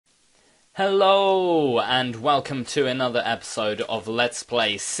Hello, and welcome to another episode of Let's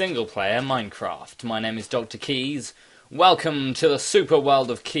Play Single Player Minecraft. My name is Dr. Keys. Welcome to the super world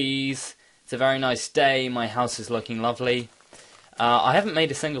of Keys. It's a very nice day, my house is looking lovely. I haven't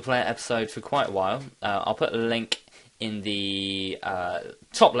made a single player episode for quite a while. I'll put a link in the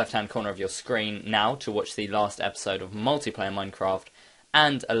top left hand corner of your screen now to watch the last episode of multiplayer Minecraft,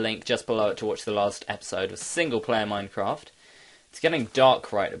 and a link just below it to watch the last episode of single player Minecraft. It's getting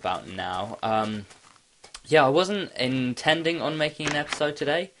dark right about now. Yeah, I wasn't intending on making an episode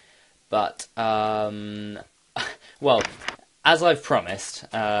today, but, well, as I've promised,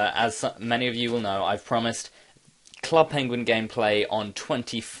 as many of you will know, I've promised Club Penguin gameplay on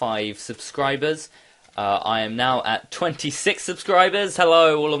 25 subscribers. I am now at 26 subscribers.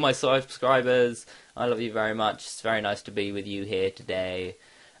 Hello, all of my subscribers. I love you very much. It's very nice to be with you here today.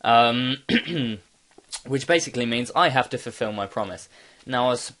 Which basically means I have to fulfill my promise. Now,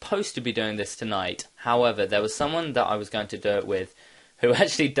 I was supposed to be doing this tonight. However, there was someone that I was going to do it with who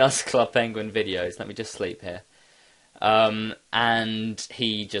actually does Club Penguin videos. Let me just sleep here. And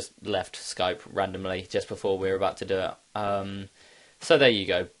he just left Skype randomly just before we were about to do it. So there you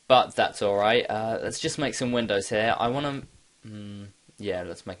go. But that's alright. Let's just make some windows here. I want to... yeah,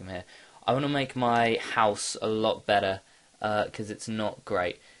 let's make them here. I want to make my house a lot better, because it's not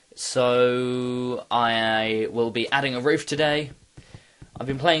great. So I will be adding a roof today. I've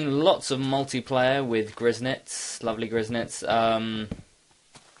been playing lots of multiplayer with Griznits, lovely Griznits, and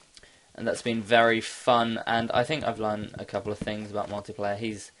that's been very fun, and I think I've learned a couple of things about multiplayer.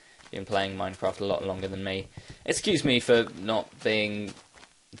 He's been playing Minecraft a lot longer than me. Excuse me for not being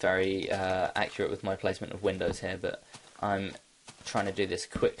very accurate with my placement of windows here, but I'm trying to do this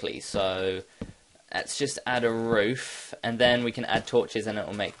quickly, so... Let's just add a roof, and then we can add torches and it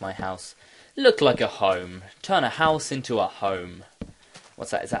will make my house look like a home. Turn a house into a home.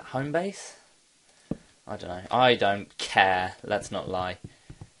 What's that? Is that home base? I don't know. I don't care. Let's not lie.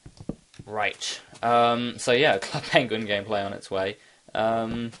 Right. So yeah, Club Penguin gameplay on its way.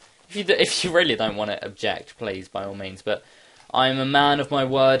 If you really don't want to object, please, by all means. But I'm a man of my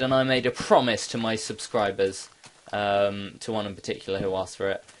word, and I made a promise to my subscribers, to one in particular who asked for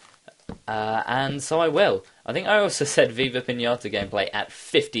it. And so I will. I think I also said Viva Pinata gameplay at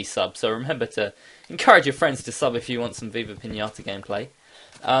 50 subs, so remember to encourage your friends to sub if you want some Viva Pinata gameplay.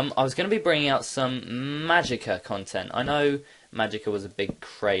 I was going to be bringing out some Magicka content. I know Magicka was a big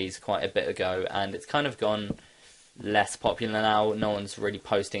craze quite a bit ago, and it's kind of gone less popular now. No one's really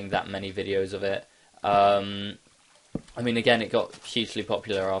posting that many videos of it. I mean, again, it got hugely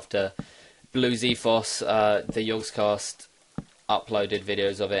popular after Blue Zephos, the Yogscast, uploaded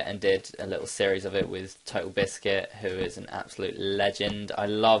videos of it and did a little series of it with Total Biscuit, who is an absolute legend. I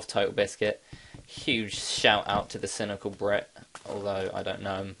love Total Biscuit. Huge shout out to the Cynical Brit, although I don't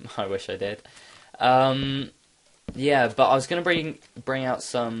know him. I wish I did. Yeah, but I was going to bring out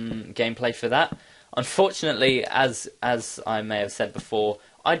some gameplay for that. Unfortunately, as I may have said before,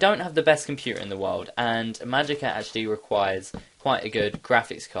 I don't have the best computer in the world, and Magicka actually requires quite a good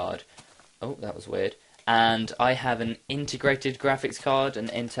graphics card. Oh, that was weird. And I have an integrated graphics card, an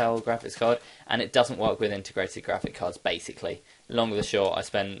Intel graphics card, and it doesn't work with integrated graphic cards, basically. Long or the short, I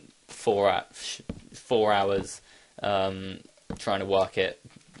spent 4 hours trying to work it,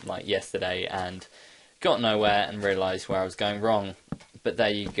 like yesterday, and got nowhere and realised where I was going wrong. But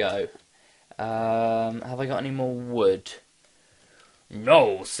there you go. Have I got any more wood?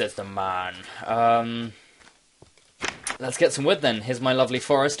 No, says the man. Let's get some wood then. Here's my lovely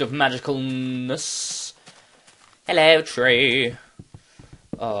forest of magicalness. Hello, tree.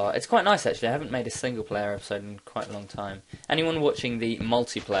 Oh, it's quite nice actually. I haven't made a single player episode in quite a long time. Anyone watching the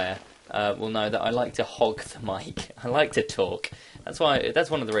multiplayer will know that I like to hog the mic. I like to talk. That's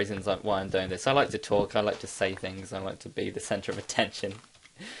one of the reasons why I'm doing this. I like to talk. I like to say things. I like to be the centre of attention.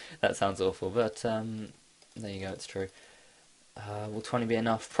 That sounds awful, but there you go. It's true. Will 20 be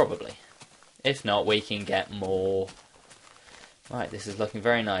enough? Probably. If not, we can get more. Right, this is looking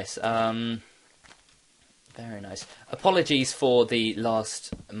very nice. Very nice. Apologies for the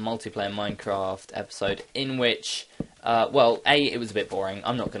last multiplayer Minecraft episode, in which, well, it was a bit boring,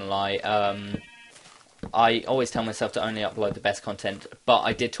 I'm not going to lie. I always tell myself to only upload the best content, but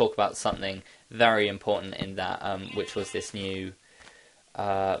I did talk about something very important in that, which was this new,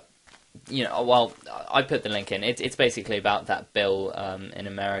 you know, well, I put the link in. It's basically about that bill in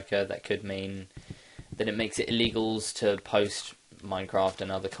America that could mean that it makes it illegal to post Minecraft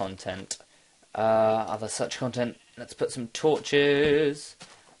and other content. Other such content. Let's put some torches.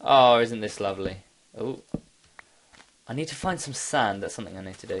 Oh, isn't this lovely? Oh, I need to find some sand. That's something I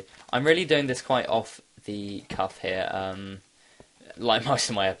need to do. I'm really doing this quite off the cuff here. like most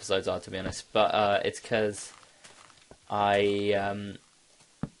of my episodes are, to be honest. But it's because I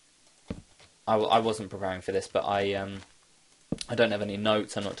wasn't preparing for this, but I don't have any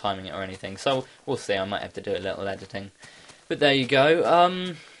notes. I'm not timing it or anything, so we'll see. I might have to do a little editing. But there you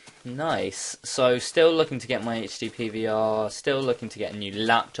go. Nice. So still looking to get my HD PVR. Still looking to get a new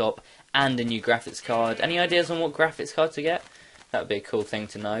laptop and a new graphics card. Any ideas on what graphics card to get? That would be a cool thing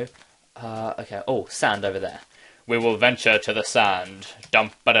to know. Okay. Oh, sand over there. We will venture to the sand. Dum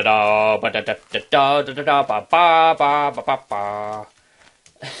ba da da ba da da da da da da ba ba ba ba ba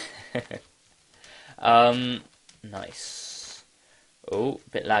ba. Nice. Oh, a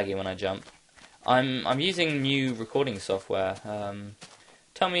bit laggy when I jump. I'm using new recording software.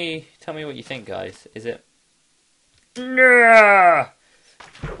 Tell me what you think, guys. Is it? Oh,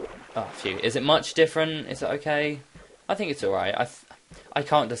 phew. Is it much different? Is it okay? I think it's alright. I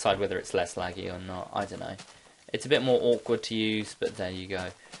can't decide whether it's less laggy or not. I don't know. It's a bit more awkward to use, but there you go.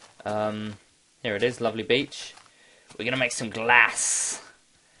 Here it is, lovely beach. We're gonna make some glass.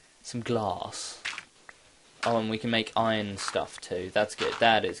 Some glass. Oh, and we can make iron stuff too. That's good.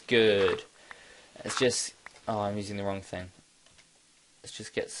 That is good. Let's just... Oh, I'm using the wrong thing. Let's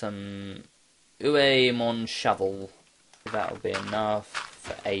just get some Uemon shovel. That'll be enough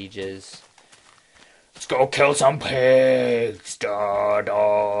for ages. Let's go kill some pigs. Da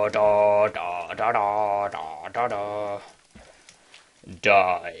da da da da da da da da.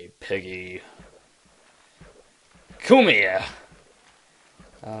 Die, piggy. Come here.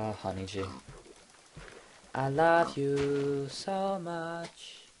 Ah, Honeydew. I love you so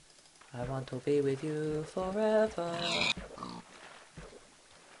much. I want to be with you forever.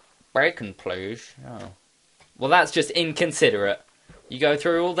 Bacon, please. Oh. Well, that's just inconsiderate. You go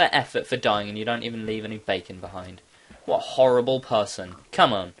through all that effort for dying and you don't even leave any bacon behind. What a horrible person.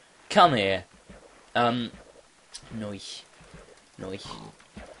 Come on. Come here. Noi.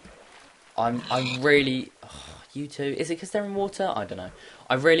 I really... Oh, you two. Is it because they're in water? I don't know.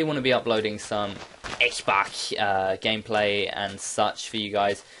 I really want to be uploading some Xbox gameplay and such for you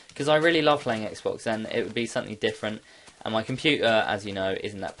guys. Because I really love playing Xbox and it would be something different. And my computer, as you know,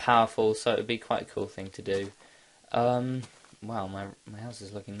 isn't that powerful. So it would be quite a cool thing to do. Wow, my house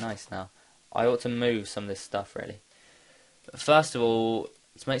is looking nice now. I ought to move some of this stuff, really. But first of all,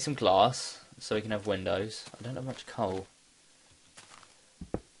 let's make some glass so we can have windows. I don't have much coal.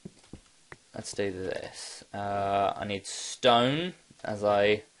 Let's do this. I need stone, as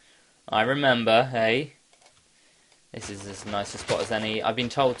I remember, hey. This is as nice a spot as any. I've been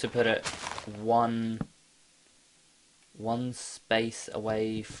told to put it one space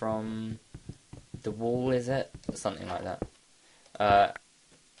away from the wall, is it? Something like that.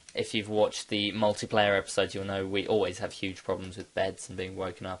 If you've watched the multiplayer episodes, you'll know we always have huge problems with beds and being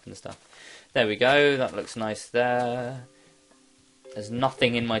woken up and stuff. There we go, that looks nice there. There's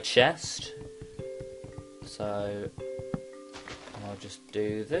nothing in my chest, so I'll just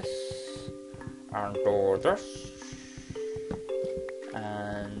do this, and do this,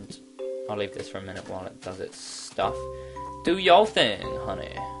 and I'll leave this for a minute while it does its stuff. Do your thing,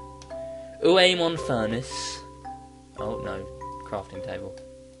 honey. Uemon furnace. Oh no, crafting table.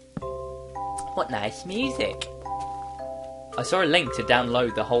 What nice music. I saw a link to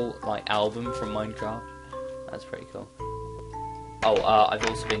download the whole album from Minecraft. That's pretty cool. Oh, I've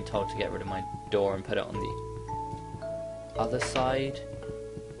also been told to get rid of my door and put it on the other side.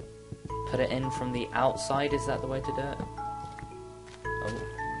 Put it in from the outside, is that the way to do it? Oh,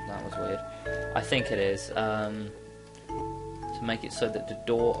 that was weird. I think it is. To make it so that the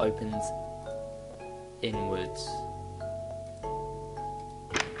door opens inwards.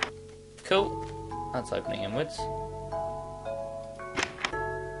 Cool. That's opening inwards.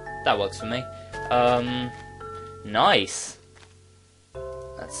 That works for me. Nice.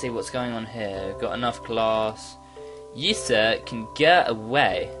 Let's see what's going on here. Got enough glass. You, sir, can get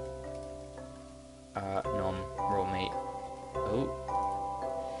away. Nom. Raw meat. Oh.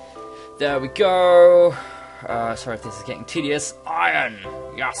 There we go. Sorry if this is getting tedious. Iron!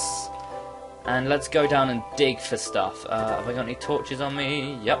 Yes! And let's go down and dig for stuff. Have I got any torches on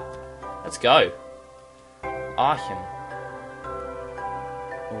me? Yep. Let's go. Archim.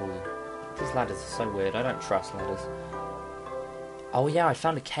 Ooh. These ladders are so weird. I don't trust ladders. Oh yeah, I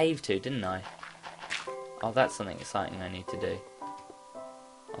found a cave too, didn't I? Oh, that's something exciting I need to do.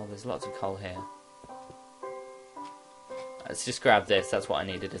 Oh, there's lots of coal here. Let's just grab this. That's what I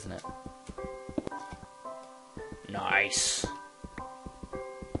needed, isn't it? Nice.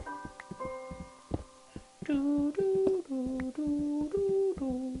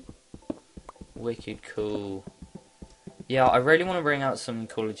 Wicked cool. Yeah, I really want to bring out some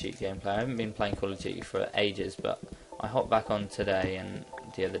Call of Duty gameplay. I haven't been playing Call of Duty for ages, but I hopped back on today and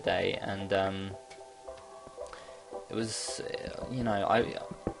the other day, and it was, you know,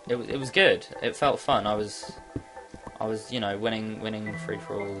 it was good. It felt fun. I was you know, winning free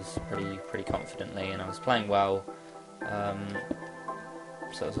for alls pretty confidently, and I was playing well.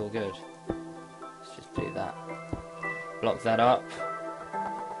 So it was all good. Let's just do that. Block that up.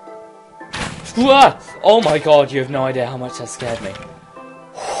 Oh my god, you have no idea how much that scared me.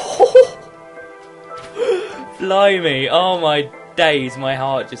 Blimey, oh my days, my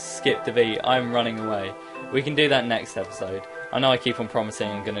heart just skipped a beat. I'm running away. We can do that next episode. I know I keep on promising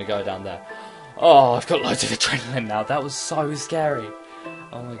I'm going to go down there. Oh, I've got loads of adrenaline now. That was so scary.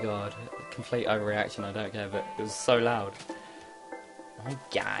 Oh my god. Complete overreaction, I don't care, but it was so loud. Oh my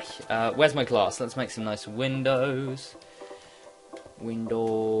gosh. Where's my glass? Let's make some nice windows.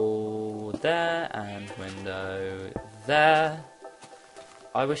 Window there, and window there.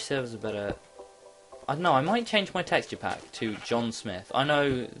 I wish there was a better... I don't know, I might change my texture pack to John Smith. I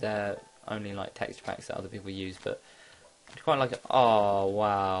know they're only like texture packs that other people use, but I'd quite like it. Oh,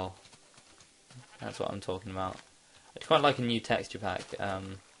 wow. That's what I'm talking about. I'd quite like a new texture pack. I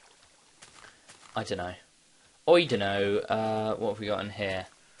don't know. I don't know. What have we got in here?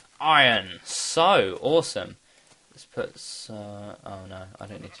 Iron. So awesome. Let's put... oh no, I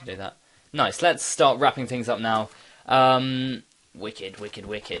don't need to do that. Nice, let's start wrapping things up now. Wicked.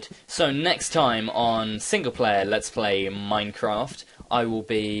 So next time on single player Let's Play Minecraft, I will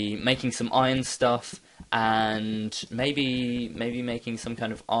be making some iron stuff and maybe making some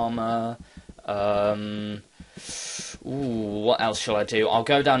kind of armor. What else shall I do? I'll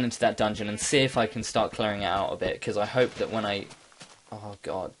go down into that dungeon and see if I can start clearing it out a bit, because I hope that when I... Oh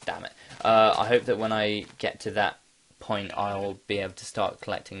god, damn it. I hope that when I get to that point I'll be able to start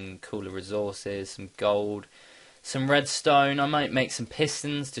collecting cooler resources, some gold, some redstone. I might make some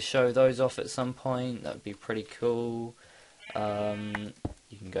pistons to show those off at some point. That would be pretty cool.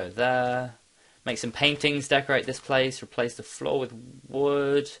 You can go there. Make some paintings, decorate this place, replace the floor with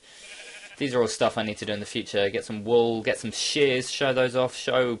wood. These are all stuff I need to do in the future. Get some wool, get some shears, show those off,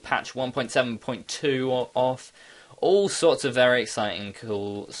 show patch 1.7.2 off. All sorts of very exciting,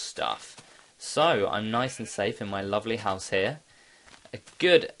 cool stuff. So, I'm nice and safe in my lovely house here. A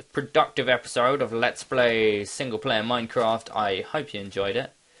good, productive episode of Let's Play Single Player Minecraft. I hope you enjoyed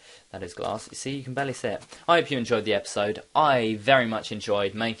it. That is glass. You see, you can barely see it. I hope you enjoyed the episode. I very much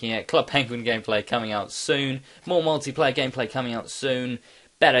enjoyed making it. Club Penguin gameplay coming out soon. More multiplayer gameplay coming out soon.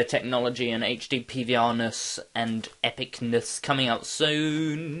 Better technology and HD PVR-ness and epicness coming out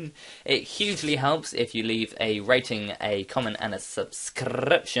soon. It hugely helps if you leave a rating, a comment, and a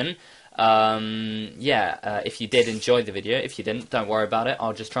subscription. If you did enjoy the video. If you didn't, don't worry about it.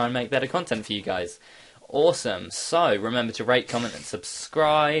 I'll just try and make better content for you guys. Awesome. So, remember to rate, comment, and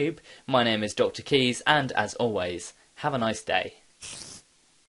subscribe. My name is Dr. Keys, and as always, have a nice day.